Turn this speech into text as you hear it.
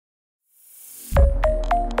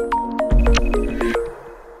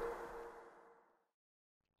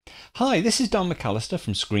Hi, this is Don McAllister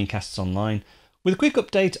from ScreenCastsOnline with a quick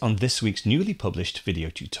update on this week's newly published video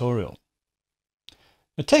tutorial.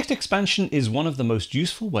 Now, text expansion is one of the most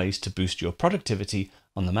useful ways to boost your productivity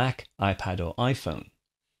on the Mac, iPad or iPhone.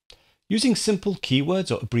 Using simple keywords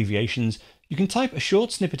or abbreviations, you can type a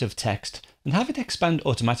short snippet of text and have it expand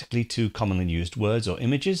automatically to commonly used words or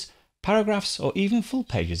images, paragraphs or even full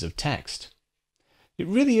pages of text. It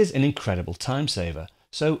really is an incredible time saver.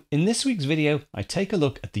 So in this week's video, I take a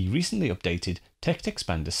look at the recently updated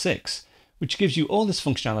Textexpander 6, which gives you all this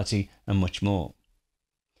functionality and much more.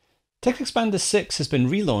 Textexpander 6 has been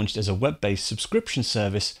relaunched as a web-based subscription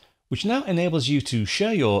service, which now enables you to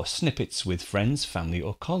share your snippets with friends, family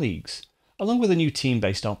or colleagues, along with a new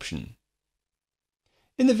team-based option.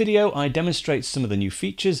 In the video, I demonstrate some of the new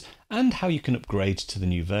features and how you can upgrade to the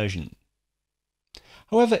new version.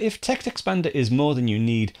 However, if Textexpander is more than you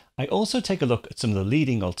need, I also take a look at some of the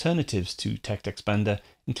leading alternatives to Textexpander,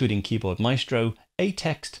 including Keyboard Maestro,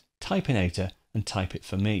 aText, Typinator, and Type It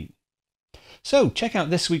For Me. So check out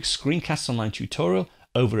this week's ScreenCastsOnline tutorial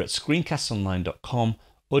over at ScreenCastsOnline.com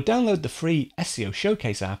or download the free SEO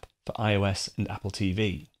Showcase app for iOS and Apple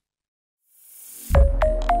TV.